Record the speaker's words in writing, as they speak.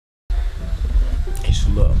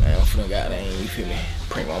finna goddamn, you feel me?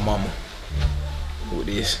 Prank my mama with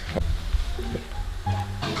this.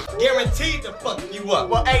 Guaranteed to fuck you up.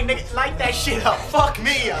 Well, hey, nigga, light that shit up. Fuck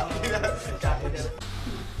me up.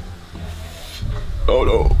 Oh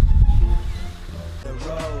no.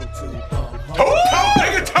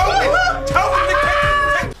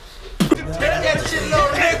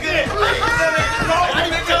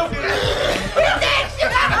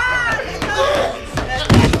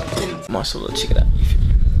 So little check it out. You feel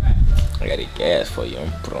me? I got a gas for you. I'm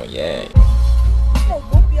gonna put on your ass. I'm gonna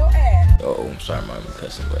whoop your ass. Oh, I'm sorry, mom, I'm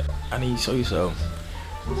cussing, but I need to show you something.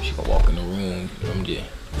 She gonna walk in the room. I'm just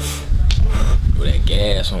with that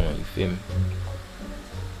gas on. You feel me?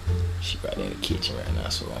 She right there in the kitchen right now,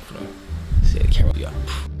 so I'm finna set the camera up.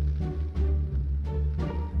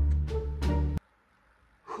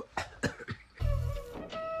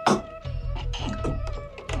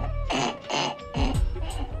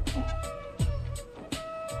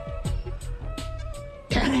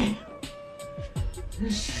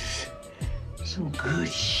 Some good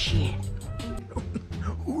shit.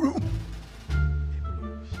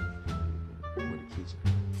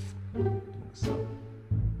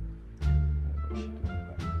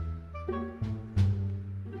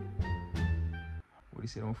 What he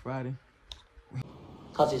said on Friday?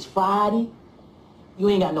 Cause it's Friday, you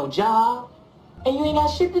ain't got no job, and you ain't got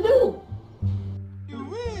shit to do. You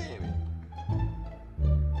win.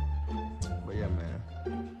 But yeah, man.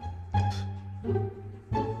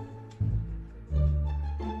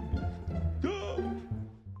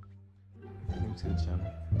 New to the channel.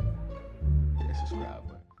 Hit that subscribe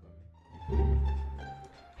button.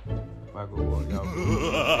 If I go walk y'all.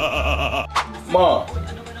 Mom.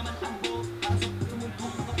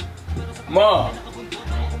 Mom.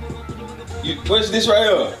 What's this right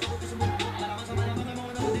here?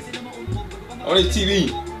 On this TV.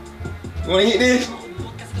 You wanna hit this?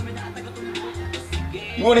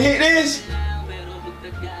 You wanna hit this?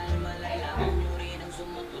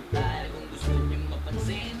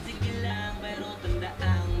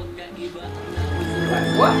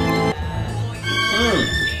 What?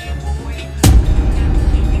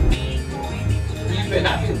 You better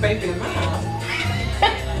not be faking in my house.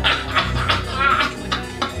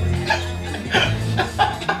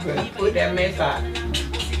 You better put that mess out.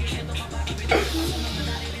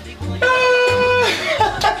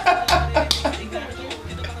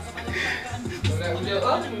 That was your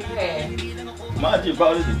other one you had. Mom just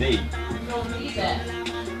bought this today. You don't need that.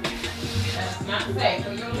 That's not safe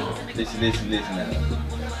for your mom. Listen now.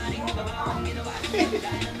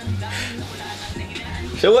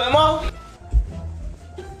 So what, Mom?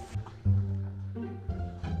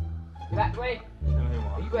 Get out the way.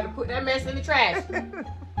 You better put that mess in the trash.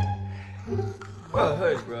 Well,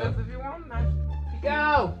 hush, bro. If you want now. You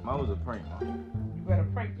go. Mine was a prank, Mom. You better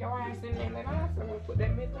prank your ass in there and let us so we'll put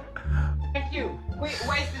that mess out. Thank you. Quit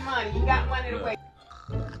wasting money. You got money to waste.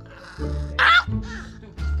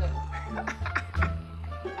 Stupid stuff.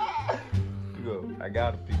 Pico, I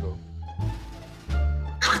got it, Pico.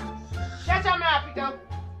 Shut your mouth, Pico.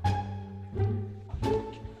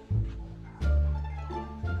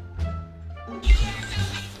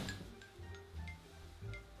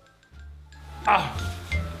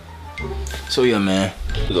 So yeah, man,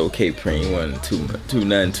 it was okay prank.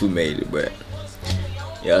 Nothing too major, but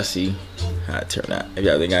y'all see how it turned out. If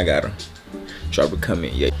y'all think I got them, drop a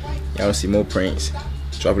comment. Yeah, y'all wanna see more pranks?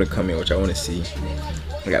 Drop in a comment what y'all wanna see.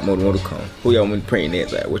 I got more to come. Who y'all want me to prank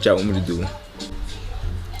next? Like, what y'all want me to do?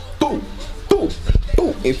 Boom, boom,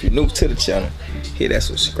 boom. If you're new to the channel, hit that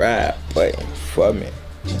subscribe button for me.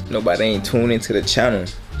 Nobody ain't tuned into the channel.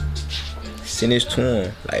 Send this to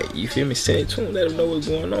them, like, you feel me? Send it to them, let them know what's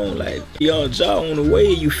going on. Like, y'all job on the way,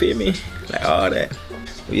 you feel me? Like, all that.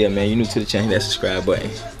 But yeah, man, you new to the channel, hit that subscribe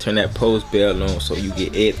button. Turn that post bell on so you get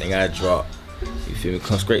everything I drop. You feel me?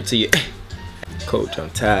 Come straight to you. Coach,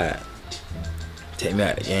 I'm tired. Take me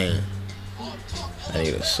out of the game. I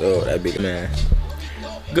need a sub, that big man.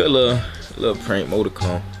 Good little prank, more to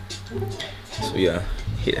come. So yeah,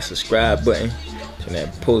 hit that subscribe button. Turn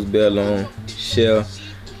that post bell on. Share,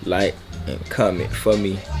 like, and comment for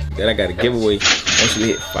me. Then I got a giveaway. Once we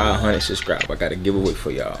hit 500 subscribers, I got a giveaway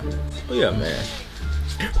for y'all. Oh yeah, man.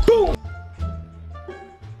 Boom.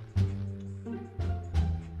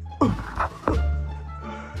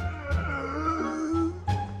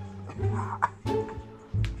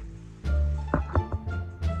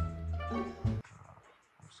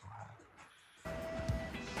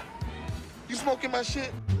 You smoking my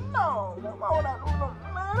shit? No, why would I do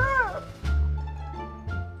nothing like that?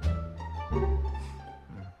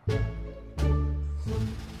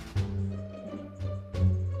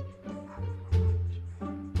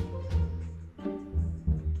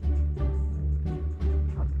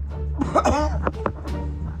 Bye.